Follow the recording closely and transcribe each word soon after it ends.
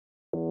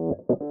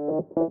Welcome,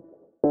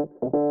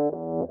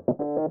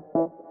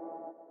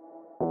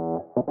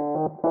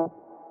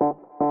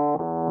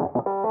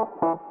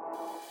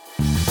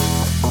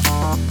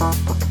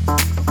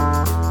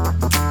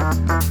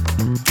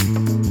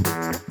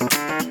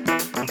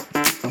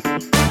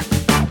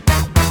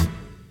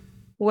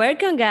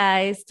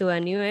 guys, to a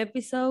new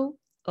episode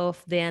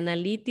of the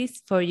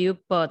Analytics for You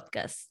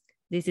podcast.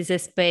 This is a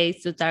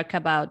space to talk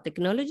about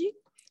technology,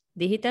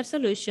 digital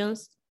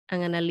solutions,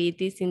 and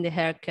analytics in the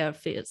healthcare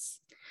fields.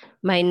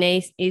 My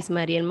name is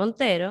Mariel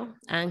Montero.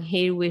 I'm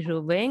here with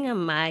Ruben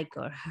and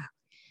Michael.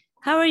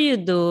 How are you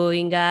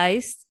doing,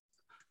 guys?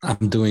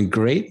 I'm doing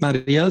great,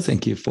 Mariel.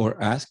 Thank you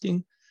for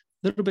asking.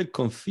 A little bit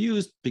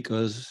confused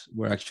because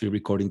we're actually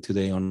recording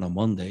today on a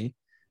Monday,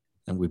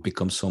 and we've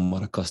become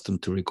somewhat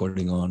accustomed to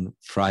recording on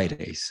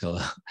Fridays. So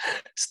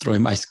it's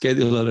throwing my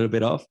schedule a little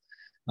bit off.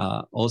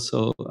 I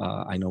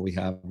know we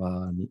have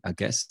a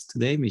guest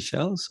today,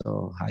 Michelle.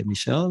 So hi,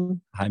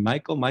 Michelle. Hi,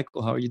 Michael.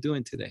 Michael, how are you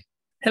doing today?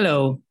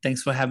 Hello,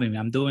 thanks for having me.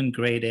 I'm doing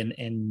great,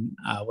 and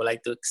I would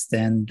like to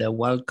extend the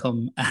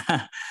welcome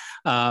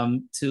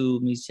to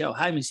Michelle.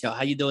 Hi, Michelle.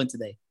 How you doing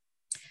today?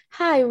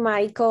 Hi,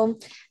 Michael.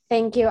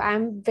 Thank you.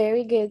 I'm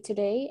very good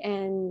today,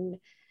 and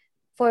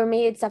for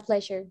me, it's a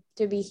pleasure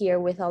to be here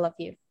with all of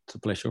you. It's a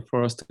pleasure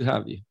for us to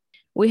have you.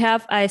 We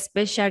have a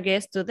special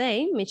guest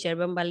today, Michelle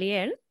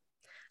Bombalier,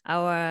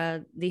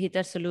 our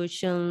digital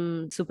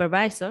solution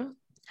supervisor.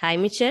 Hi,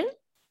 Michelle.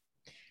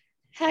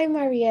 Hi,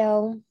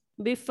 Marielle.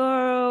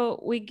 Before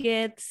we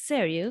get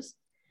serious,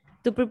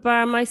 to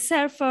prepare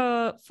myself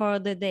for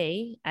the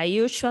day, I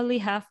usually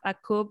have a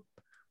cup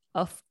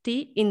of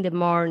tea in the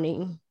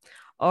morning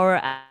or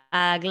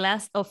a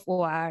glass of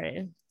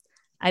water.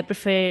 I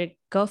prefer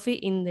coffee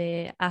in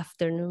the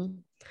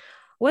afternoon.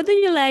 What do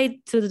you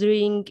like to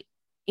drink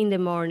in the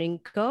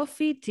morning?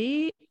 Coffee,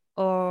 tea,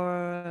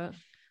 or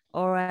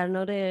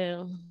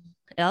another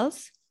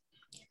else?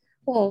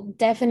 Well,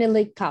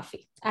 definitely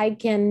coffee. I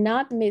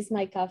cannot miss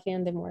my coffee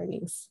in the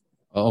mornings.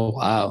 Oh,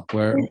 wow.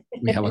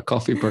 We have a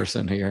coffee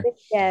person here.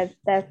 Yes,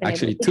 definitely.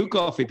 Actually, two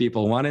coffee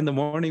people, one in the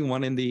morning,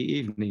 one in the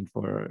evening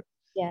for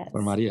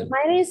Mariel.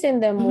 Mine is in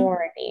the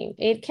morning.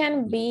 It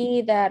can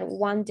be that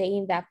one day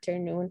in the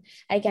afternoon,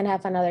 I can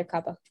have another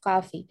cup of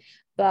coffee,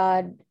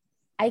 but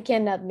I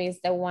cannot miss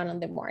the one on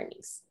the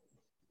mornings.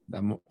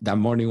 That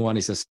morning one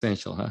is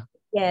essential, huh?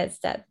 Yes,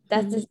 that's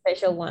the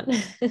special one.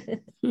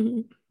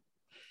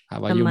 How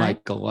about you,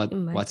 Michael?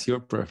 What's your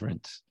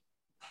preference?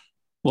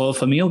 Well,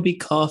 for me, it'll be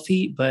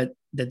coffee, but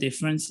the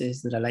difference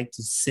is that I like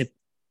to sip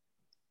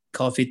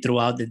coffee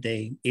throughout the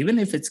day, even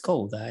if it's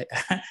cold. I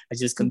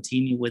just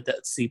continue with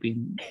that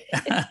sipping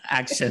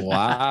action.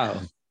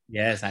 Wow.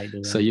 Yes, I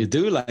do. So you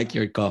do like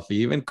your coffee,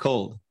 even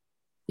cold?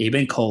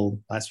 Even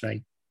cold, that's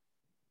right.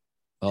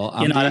 Well, go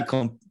ahead.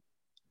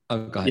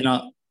 You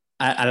know,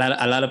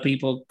 a lot of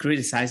people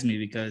criticize me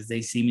because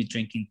they see me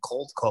drinking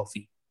cold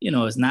coffee. You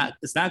know, it's not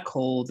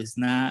cold, it's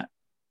not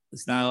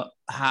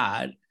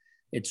hot.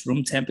 It's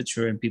room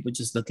temperature, and people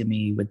just look at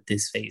me with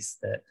this face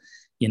that,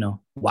 you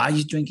know, why are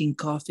you drinking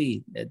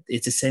coffee?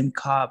 It's the same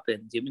cup,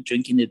 and you've been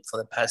drinking it for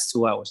the past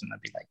 2 hours. And I'd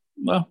be like,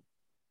 well,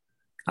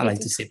 I like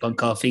to sip on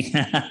coffee.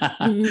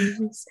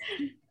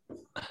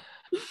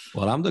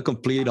 Well, I'm the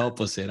complete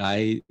opposite.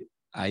 I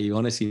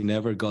honestly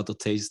never got a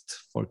taste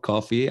for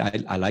coffee.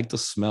 I like the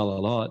smell a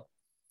lot,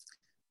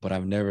 but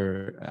I've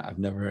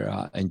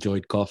never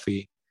enjoyed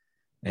coffee.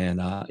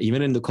 And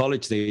even in the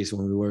college days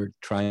when we were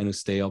trying to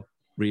stay up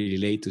really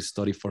late to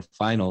study for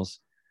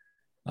finals,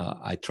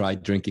 I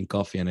tried drinking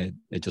coffee, and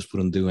it just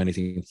wouldn't do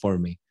anything for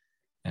me,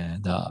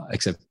 and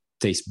except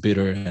taste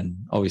bitter. And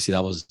obviously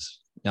that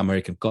was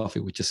American coffee,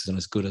 which isn't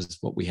as good as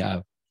what we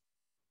have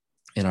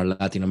in our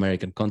Latin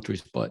American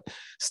countries, but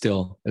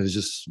still, it was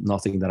just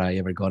nothing that I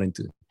ever got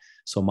into.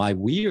 So my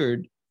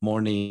weird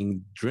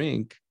morning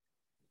drink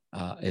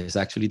is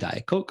actually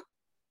Diet Coke.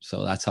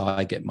 So that's how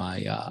I get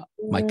my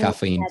my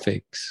caffeine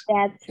fix.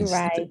 That's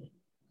right.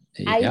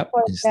 I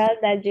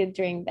forgot that you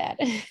drink that.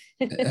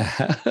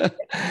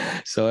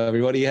 So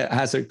everybody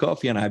has their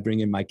coffee, and I bring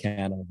in my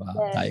can of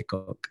Diet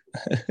Coke.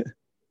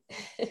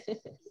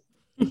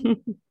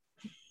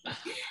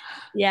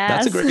 Yeah,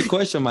 that's a great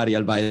question,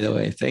 Mariel, by the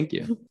way. Thank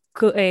you.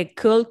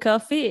 Cool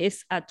coffee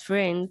is a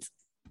trend,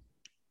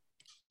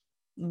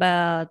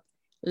 but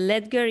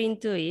let's get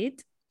into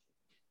it.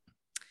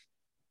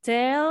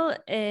 Tell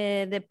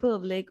the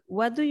public,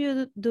 what do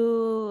you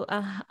do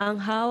and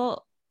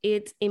how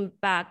it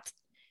impacts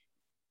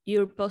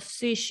your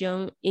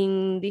position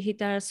in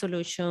digital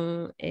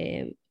solution,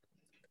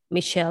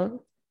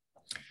 Michelle?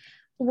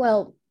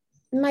 Well,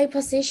 my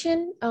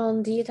position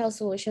on digital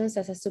solutions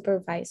as a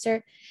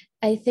supervisor,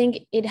 I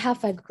think it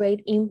have a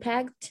great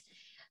impact.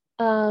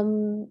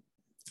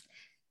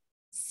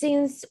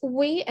 Since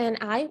we and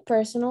I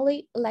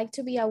personally like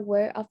to be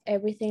aware of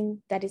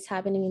everything that is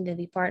happening in the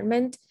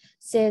department,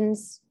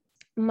 since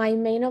my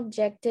main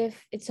objective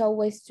is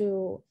always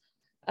to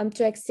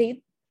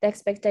exceed the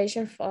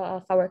expectation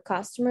of our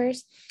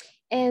customers.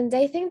 And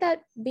I think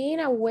that being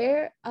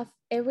aware of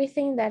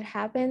everything that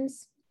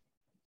happens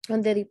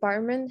on the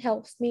department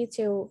helps me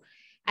to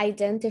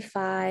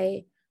identify,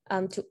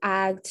 to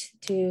act,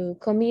 to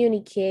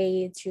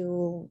communicate,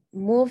 to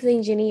move the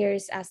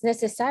engineers as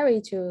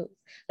necessary to,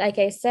 like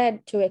I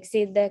said, to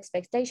exceed the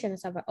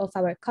expectations of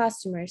our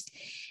customers.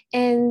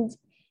 And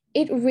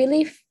it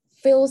really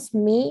fills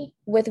me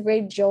with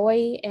great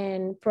joy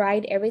and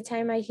pride every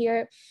time I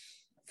hear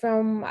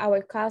from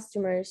our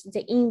customers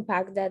the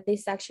impact that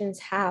these actions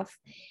have.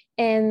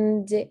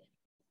 And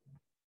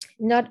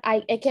not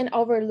I can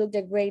overlook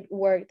the great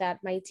work that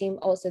my team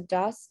also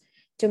does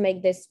to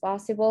make this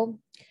possible,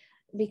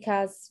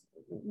 because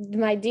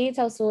my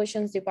digital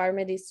solutions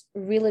department is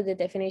really the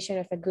definition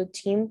of a good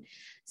team.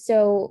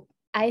 So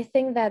I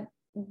think that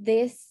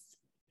these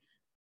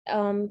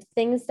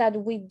things that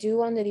we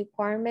do on the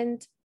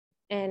department,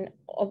 and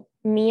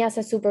me as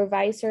a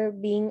supervisor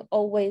being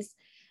always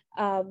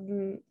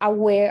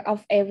aware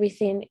of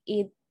everything,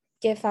 it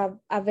give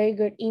a very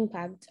good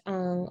impact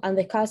on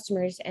the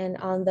customers and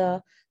on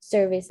the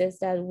services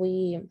that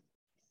we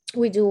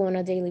do on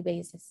a daily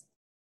basis.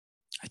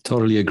 I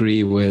totally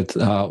agree with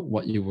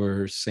what you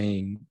were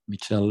saying,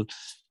 Michelle.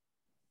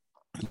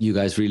 You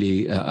guys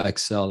really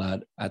excel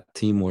at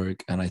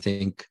teamwork, and I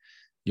think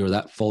you're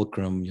that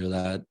fulcrum. You're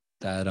that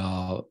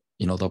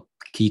the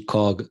key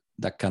cog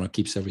that kind of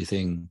keeps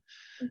everything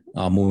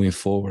moving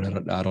forward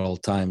at all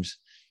times.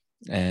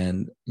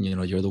 And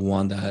you're the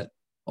one that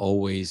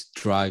always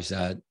drives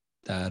that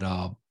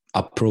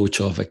approach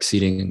of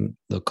exceeding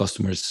the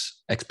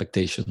customer's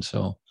expectations.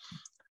 So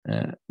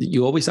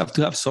you always have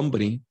to have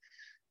somebody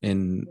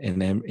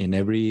in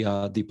every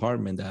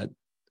department that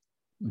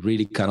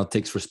really kind of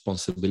takes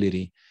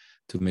responsibility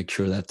to make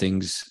sure that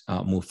things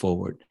move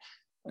forward.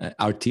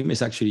 Our team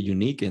is actually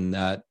unique in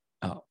that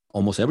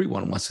almost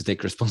everyone wants to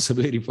take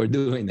responsibility for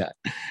doing that,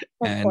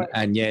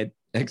 and yet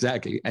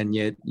exactly, and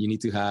yet you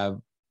need to have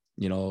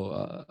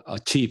a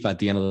chief at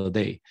the end of the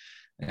day,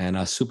 and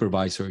a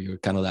supervisor. You're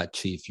kind of that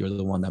chief. You're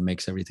the one that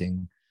makes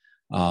everything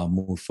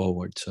move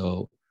forward.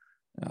 So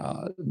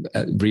a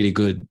really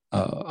good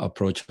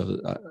approach to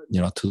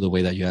the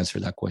way that you answer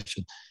that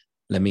question.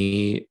 Let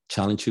me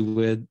challenge you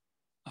with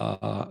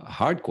a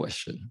hard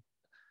question.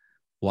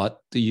 What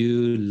do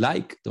you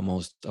like the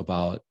most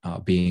about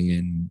being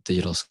in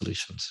digital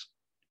solutions?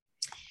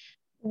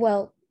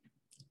 Well,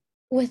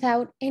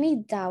 without any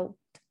doubt,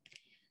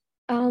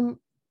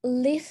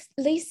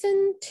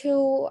 listen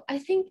to, I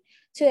think,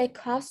 to the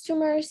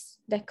customers,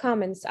 the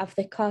comments of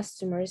the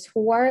customers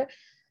who are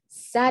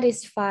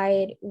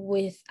satisfied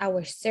with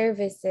our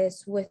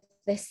services, with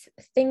the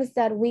things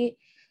that we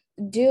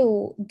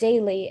do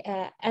daily,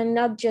 and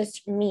not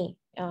just me,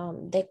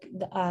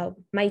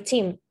 my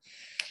team.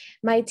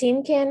 My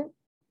team can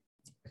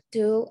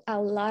do a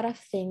lot of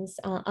things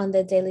on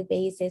the daily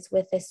basis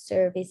with the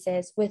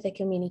services, with the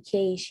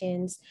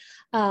communications,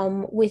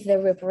 with the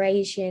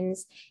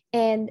reparations,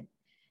 and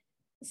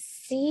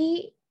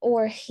see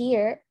or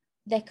hear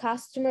the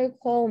customer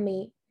call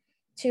me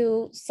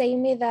to say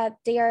me that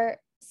they are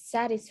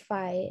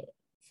satisfied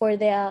for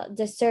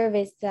the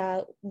service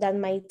that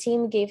my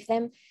team gave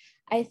them.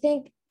 I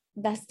think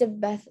that's the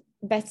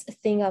best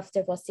thing of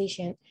the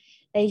position,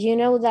 that you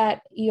know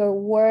that your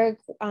work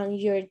on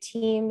your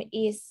team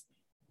is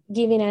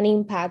giving an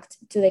impact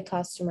to the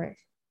customer.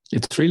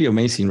 It's really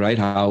amazing, right?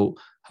 How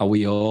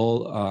we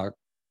all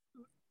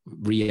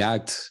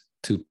react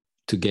to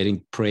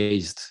getting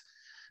praised,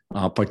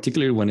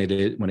 particularly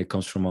when it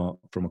comes from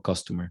a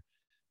customer.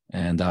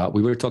 And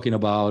we were talking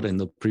about in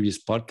the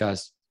previous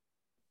podcast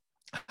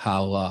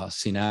how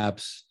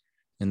Synapse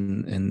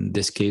in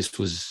this case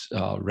was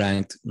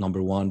ranked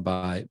number one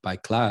by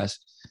KLAS,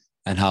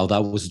 and how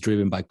that was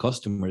driven by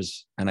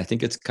customers. And I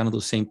think it's kind of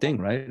the same thing,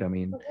 right? I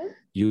mean,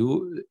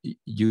 you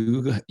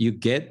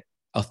get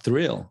a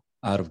thrill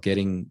out of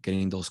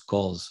getting those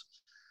calls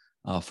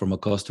from a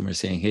customer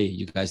saying, "Hey,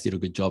 you guys did a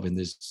good job in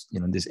this,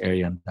 in this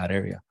area and that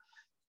area."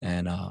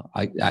 And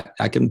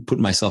I can put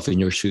myself in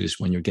your shoes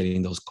when you're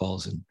getting those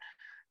calls, and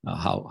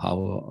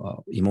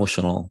how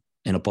emotional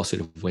in a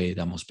positive way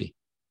that must be.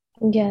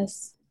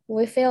 Yes,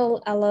 we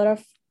feel a lot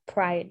of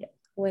pride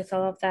with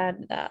all of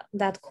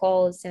that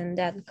calls and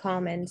that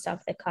comments of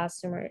the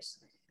customers.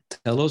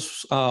 Tell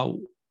us,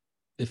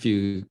 if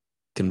you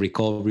can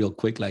recall real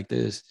quick like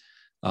this,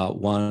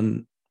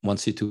 one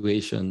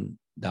situation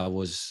that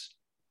was,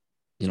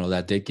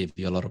 that did give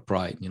you a lot of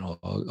pride,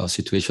 a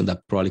situation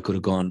that probably could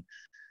have gone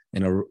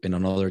in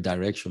another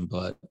direction,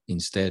 but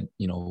instead,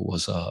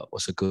 was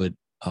a good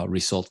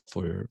result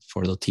for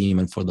the team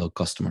and for the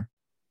customer.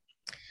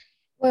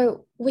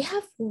 Well, we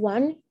have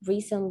one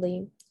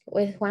recently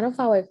with one of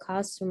our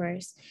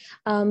customers.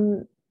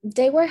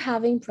 They were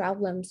having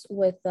problems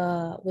with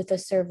the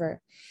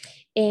server,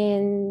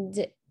 and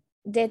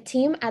the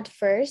team at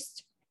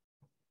first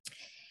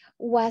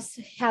was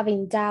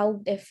having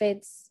doubt if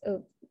it's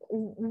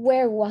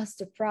where was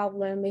the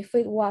problem, if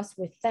it was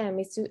with them,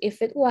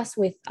 if it was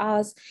with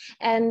us.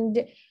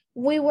 And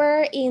we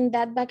were in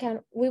that back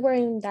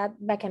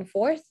and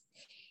forth.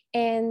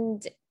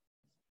 And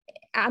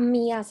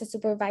me as a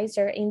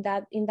supervisor in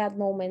that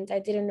moment, I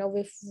didn't know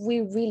if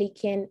we really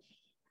can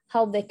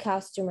help the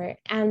customer.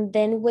 And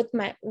then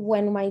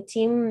when my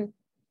team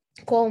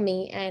called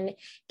me and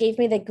gave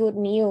me the good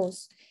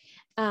news,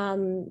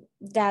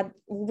 that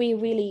we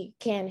really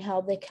can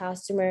help the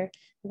customer,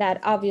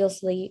 that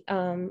obviously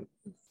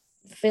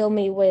fill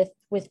me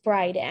with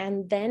pride.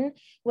 And then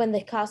when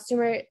the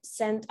customer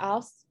sent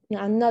us,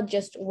 not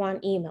just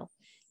one email,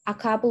 a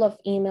couple of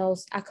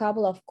emails, a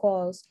couple of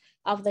calls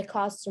of the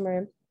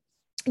customer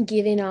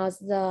giving us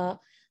the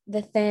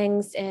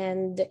thanks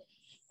and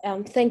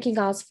thanking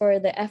us for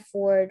the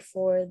effort,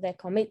 for the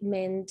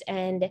commitment,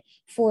 and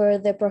for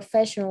the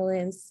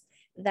professionalism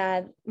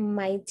that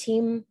my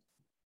team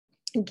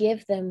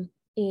give them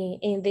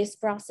in this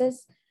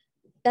process.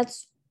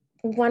 That's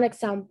one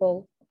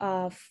example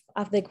of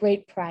the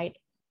great pride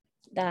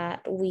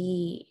that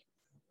we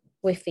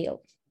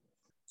feel.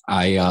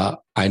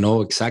 I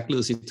know exactly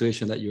the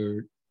situation that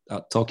you're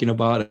talking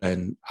about,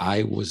 and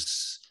I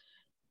was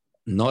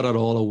not at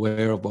all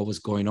aware of what was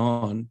going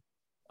on.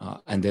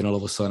 And then all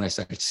of a sudden I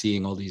started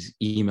seeing all these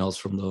emails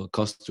from the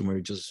customer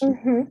just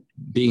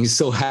being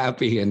so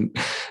happy and,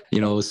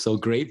 so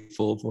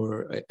grateful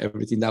for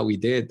everything that we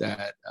did,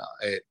 that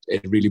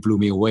it really blew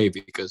me away,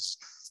 because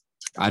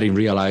I didn't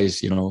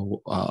realize,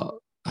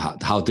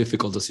 how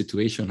difficult the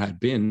situation had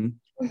been.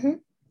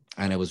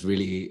 And it was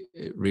really,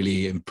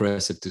 really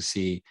impressive to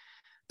see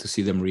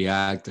them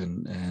react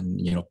and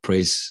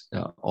praise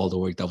all the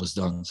work that was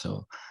done.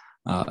 So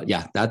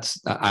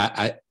that's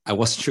I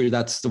wasn't sure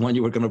that's the one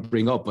you were going to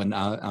bring up, and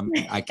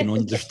I can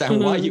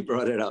understand why you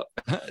brought it up.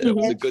 It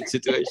was a good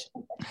situation.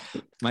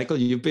 Michael,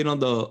 you've been on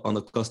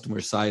the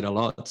customer side a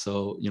lot,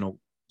 so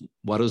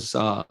what does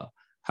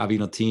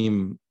having a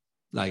team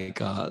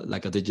like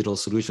a digital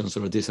solutions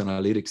or this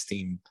analytics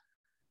team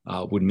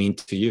would mean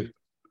to you?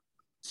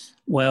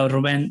 Well,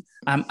 Ruben,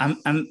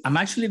 I'm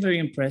actually very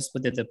impressed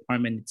with the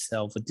department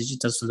itself, with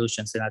digital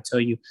solutions, and I tell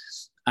you,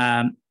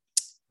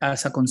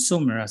 as a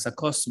consumer, as a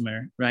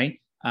customer, right?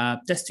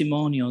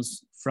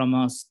 Testimonials from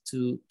us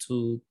to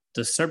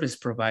the service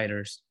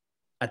providers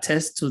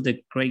attest to the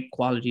great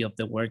quality of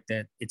the work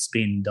that it's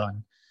being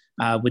done.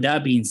 With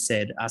that being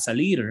said, as a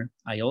leader,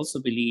 I also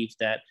believe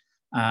that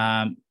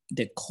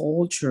the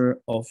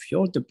culture of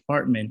your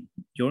department,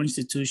 your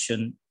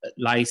institution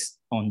lies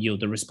on you,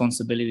 the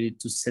responsibility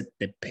to set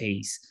the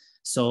pace.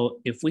 So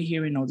if we're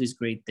hearing all these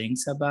great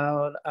things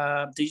about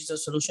digital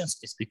solutions,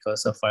 it's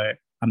because of our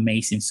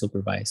amazing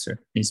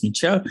supervisor, Ms.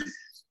 Michelle.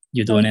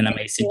 You're doing an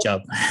amazing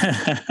job.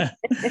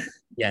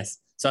 Yes.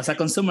 So as a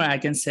consumer, I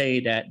can say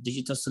that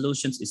digital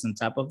solutions is on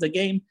top of the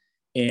game,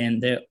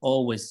 and they're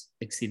always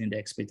exceeding the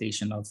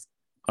expectation of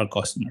our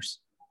customers.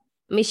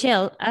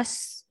 Michelle,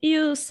 as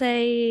you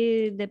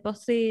say, the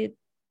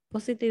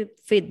positive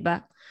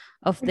feedback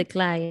of the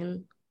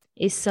client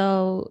is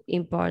so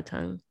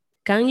important.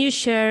 Can you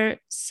share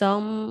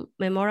some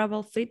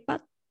memorable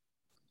feedback?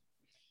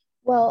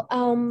 Well,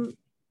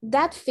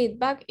 that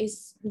feedback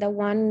is the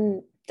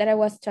one that I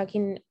was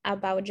talking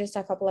about just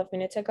a couple of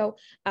minutes ago.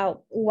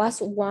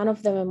 Was one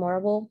of the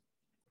memorable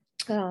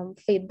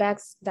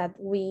feedbacks that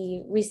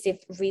we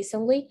received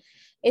recently.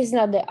 It's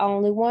not the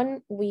only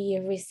one. We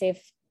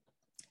received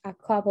a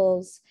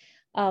couples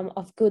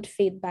of good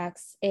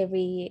feedbacks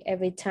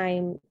every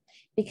time,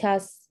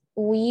 because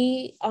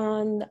we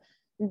on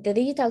the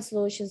digital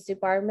solutions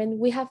department,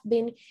 we have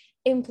been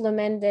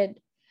implemented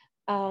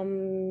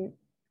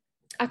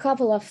a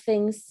couple of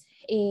things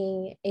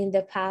in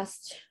the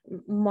past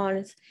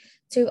month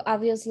to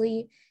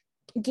obviously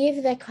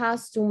give the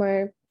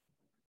customer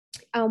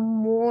a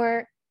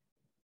more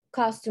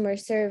customer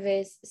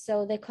service,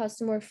 so the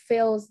customer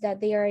feels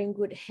that they are in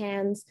good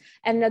hands,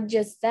 and not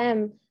just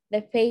them,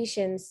 the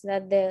patients,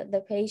 that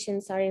the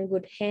patients are in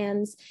good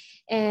hands,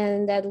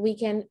 and that we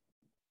can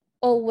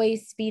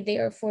always be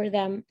there for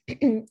them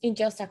in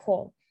just a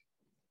call.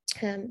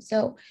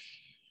 So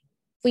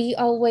we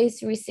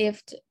always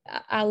received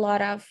a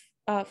lot of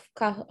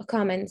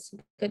comments,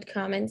 good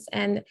comments,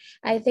 and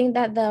I think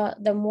that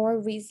the more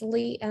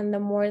recently and the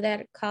more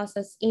that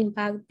causes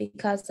impact,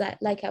 because that,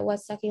 like I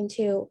was talking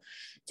to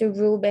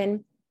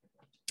Ruben,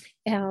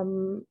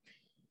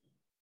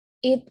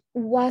 it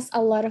was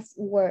a lot of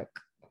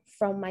work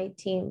from my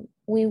team.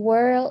 We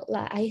were,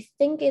 I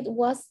think it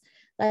was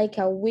like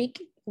a week.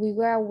 We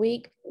were a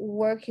week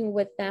working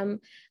with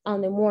them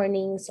on the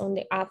mornings, on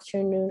the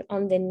afternoon,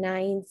 on the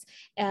nights.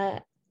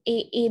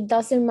 It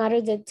doesn't matter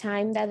the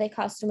time that the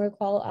customer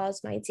call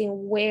us, my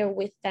team were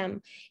with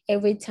them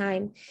every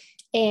time.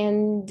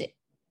 And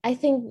I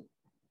think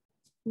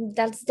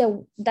that's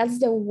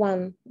the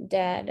one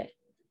that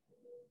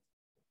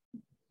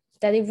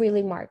it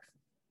really marked.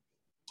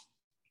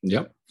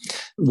 Yep.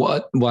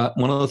 What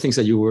one of the things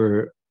that you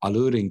were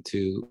alluding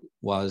to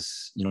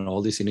was,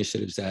 all these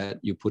initiatives that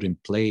you put in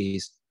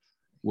place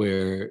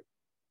where,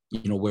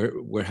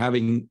 we're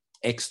having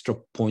extra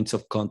points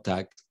of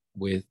contact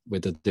with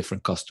the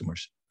different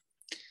customers.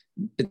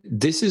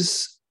 This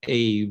is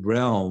a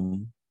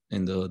realm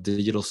in the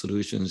digital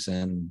solutions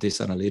and this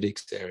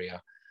analytics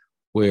area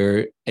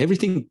where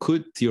everything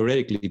could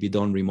theoretically be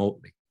done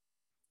remotely.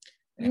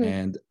 Mm-hmm.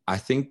 And I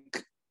think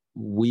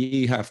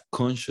we have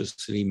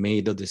consciously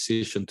made a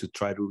decision to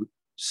try to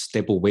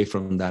step away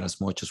from that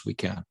as much as we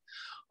can.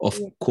 Of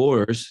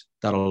course,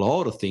 that a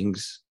lot of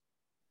things,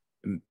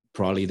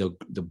 probably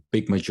the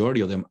big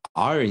majority of them,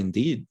 are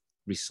indeed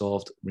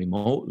resolved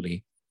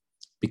remotely,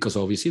 because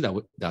obviously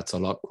that's a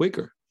lot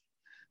quicker.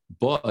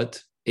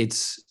 But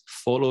it's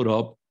followed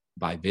up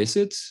by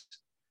visits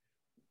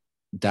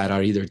that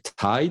are either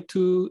tied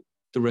to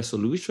the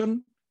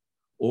resolution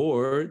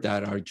or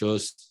that are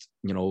just,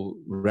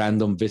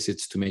 random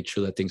visits to make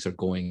sure that things are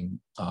going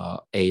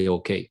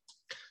A-okay.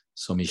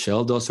 So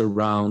Michelle does her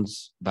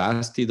rounds,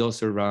 Basti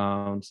does her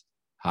rounds,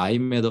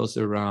 Jaime does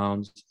her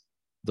rounds.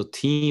 The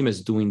team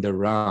is doing their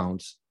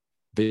rounds,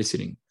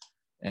 visiting,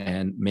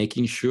 and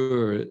making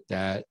sure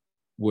that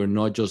we're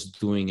not just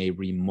doing a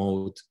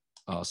remote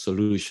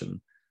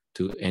solution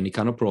to any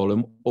kind of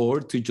problem or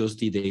to just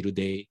the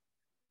day-to-day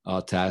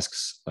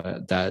tasks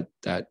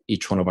that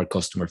each one of our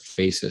customers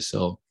faces.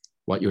 So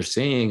what you're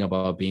saying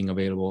about being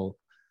available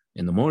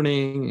in the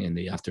morning, in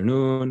the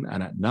afternoon,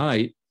 and at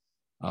night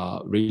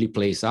really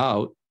plays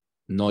out,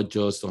 not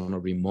just on a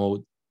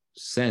remote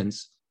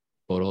sense,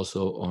 but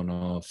also on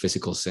a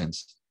physical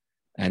sense.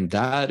 And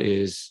that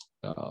is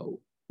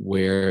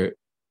where,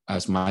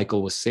 as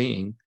Michael was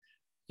saying,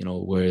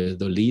 where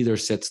the leader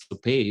sets the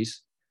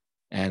pace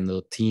and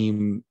the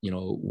team,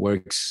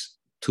 works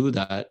to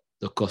that,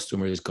 the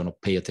customer is going to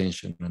pay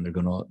attention, and they're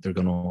going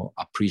to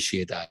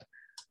appreciate that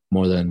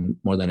more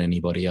than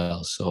anybody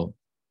else. So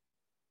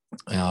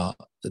I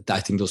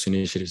think those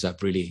initiatives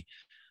have really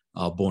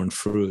borne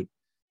fruit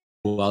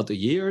throughout the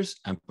years,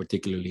 and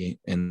particularly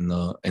in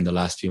the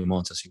last few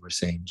months, as you were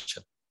saying,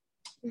 Michelle.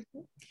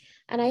 Mm-hmm.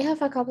 And I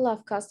have a couple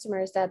of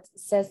customers that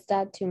says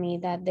that to me,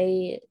 that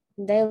they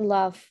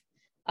love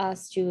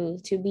us to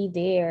be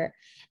there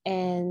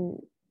and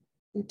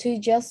to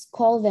just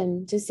call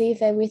them to see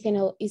if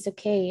everything is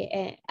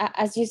okay. And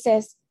as you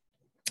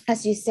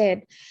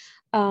said,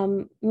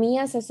 me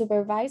as a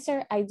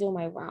supervisor, I do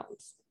my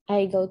rounds.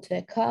 I go to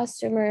the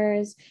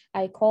customers,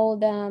 I call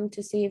them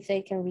to see if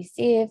they can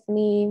receive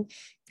me,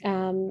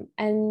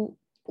 and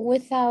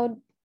without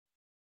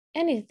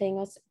anything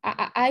else,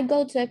 I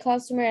go to a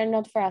customer and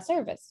not for a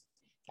service.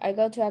 I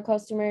go to a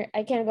customer,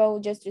 I can go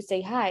just to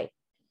say hi,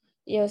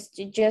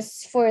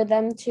 just for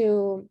them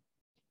to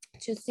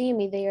see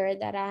me there,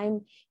 that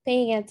I'm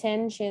paying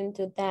attention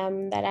to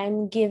them, that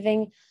I'm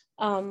giving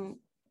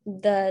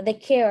the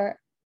care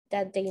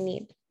that they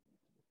need.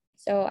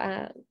 So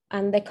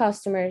and the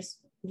customers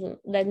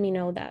let me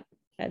know that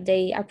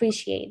they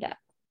appreciate that.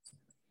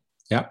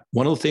 Yeah,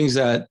 one of the things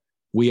that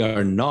we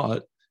are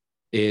not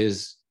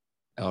is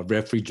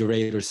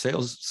refrigerator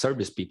sales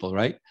service people,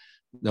 right?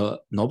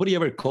 Nobody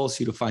ever calls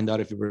you to find out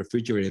if your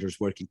refrigerator is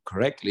working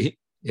correctly,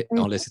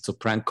 unless it's a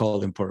prank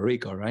call in Puerto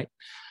Rico, right?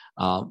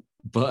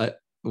 But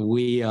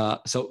we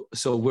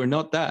so we're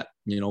not that.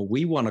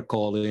 We want to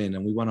call in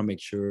and we want to make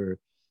sure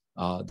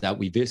that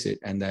we visit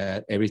and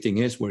that everything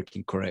is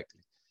working correctly.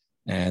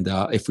 And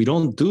if we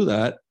don't do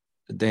that,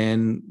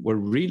 then we're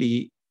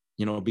really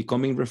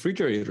becoming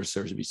refrigerator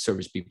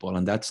service people,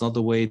 and that's not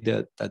the way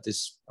that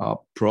these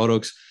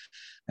products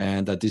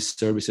and that these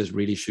services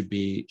really should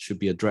be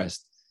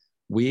addressed.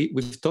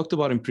 We've talked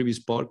about in previous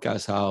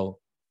podcasts how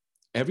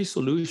every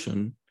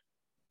solution,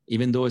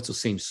 even though it's the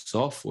same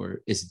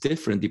software, is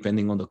different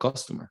depending on the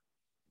customer,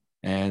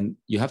 and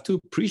you have to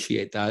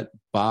appreciate that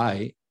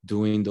by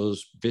doing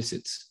those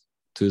visits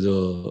to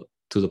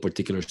the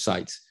particular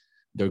sites.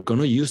 They're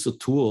going to use the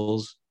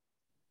tools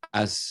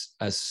as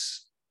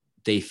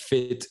they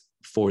fit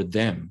for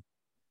them,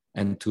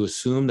 and to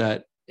assume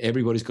that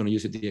everybody's going to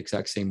use it the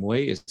exact same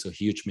way is a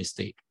huge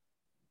mistake.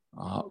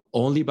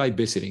 Only by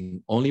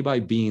visiting, only by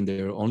being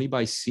there, only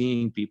by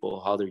seeing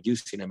people how they're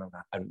using them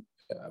and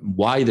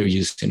why they're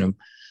using them,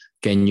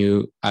 can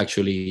you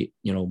actually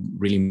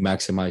really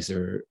maximize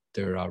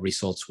their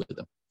results with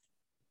them.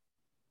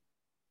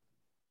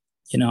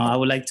 I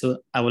would like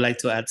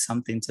to add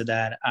something to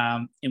that.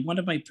 In one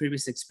of my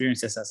previous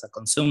experiences as a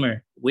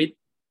consumer with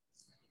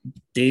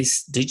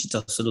this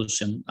digital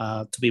solution,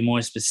 to be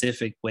more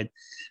specific,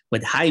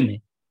 with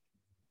Jaime,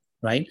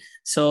 right?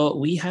 So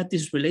we had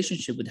this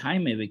relationship with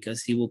Jaime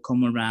because he would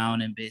come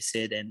around and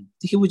visit, and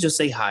he would just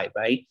say hi,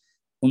 right?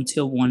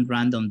 Until one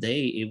random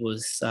day, it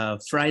was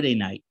Friday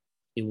night.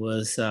 It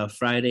was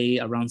Friday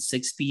around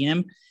 6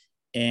 p.m.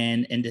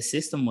 And the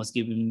system was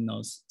giving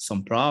us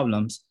some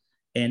problems,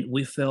 and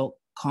we felt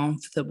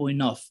comfortable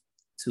enough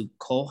to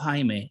call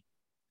Jaime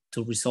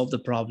to resolve the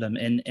problem.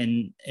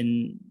 And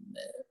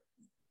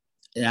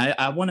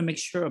I want to make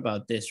sure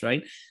about this,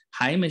 right?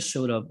 Jaime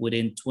showed up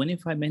within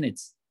 25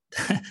 minutes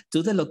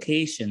to the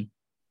location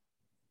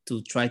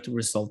to try to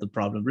resolve the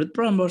problem. The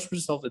problem was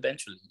resolved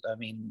eventually. I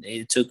mean,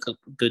 it took a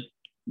good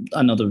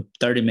another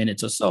 30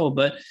 minutes or so,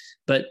 but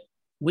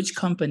which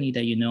company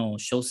that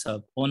shows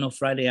up on a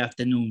Friday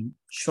afternoon,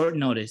 short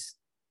notice,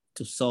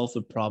 to solve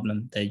a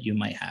problem that you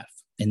might have?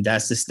 And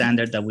that's the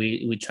standard that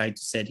we try to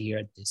set here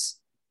at this.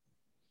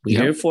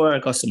 We're here for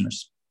our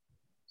customers.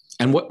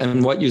 And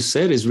what you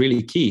said is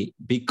really key,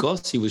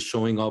 because he was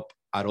showing up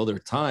at other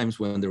times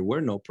when there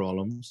were no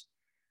problems,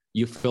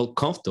 you felt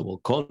comfortable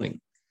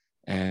calling.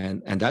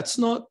 And that's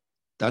not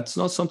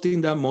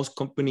something that most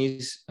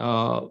companies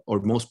or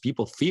most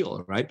people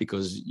feel, right?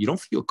 Because you don't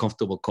feel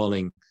comfortable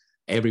calling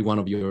every one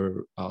of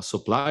your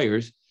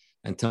suppliers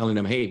and telling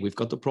them, hey, we've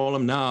got the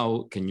problem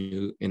now. Can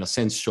you, in a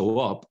sense, show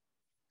up,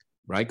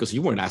 right? Because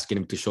you weren't asking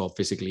him to show up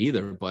physically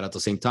either. But at the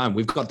same time,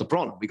 we've got the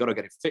problem. We got to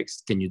get it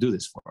fixed. Can you do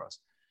this for us?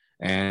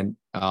 And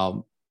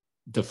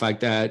the fact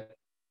that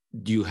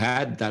you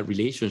had that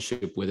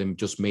relationship with him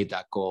just made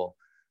that call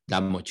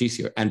that much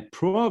easier, and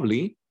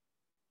probably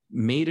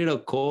made it a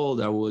call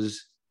that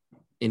was,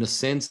 in a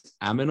sense,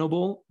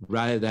 amenable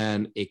rather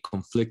than a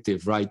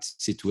conflictive right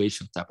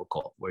situation type of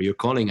call where you're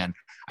calling and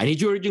I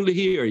need you urgently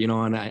here,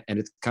 and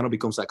it kind of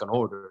becomes like an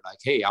order, like,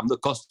 hey, I'm the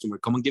customer,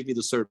 come and give me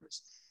the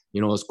service,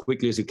 as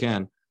quickly as you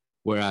can.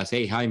 Whereas,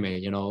 hey,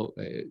 Jaime,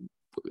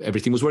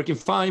 everything was working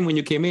fine when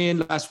you came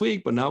in last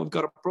week, but now we've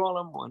got a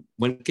problem.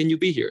 When can you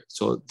be here?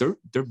 So they're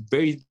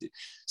very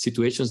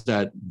situations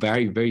that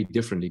vary very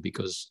differently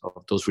because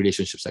of those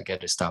relationships that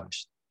get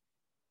established.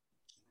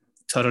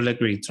 Totally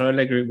agree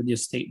with your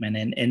statement.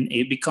 And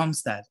it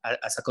becomes that,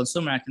 as a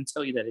consumer, I can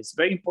tell you that it's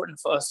very important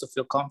for us to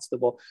feel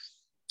comfortable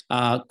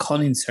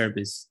calling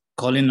service,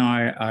 calling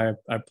our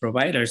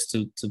providers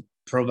to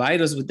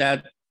provide us with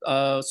that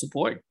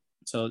support.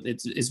 So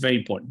it's very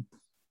important.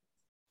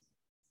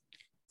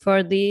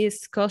 For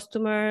this,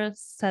 customer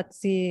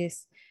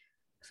satisfaction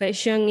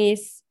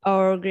is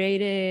our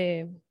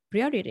great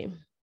priority.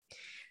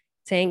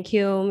 Thank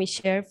you,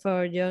 Michelle,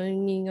 for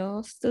joining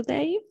us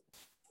today.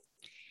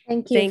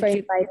 Thank you for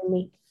inviting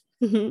me.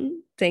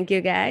 Thank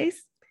you,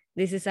 guys.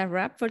 This is a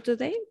wrap for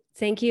today.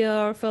 Thank you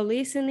all for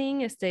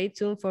listening. Stay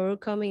tuned for our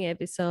coming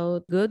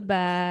episode.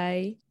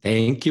 Goodbye.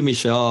 Thank you,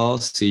 Michelle.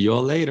 See you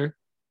all later.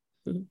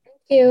 Thank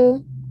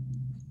you.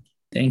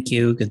 Thank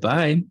you.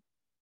 Goodbye.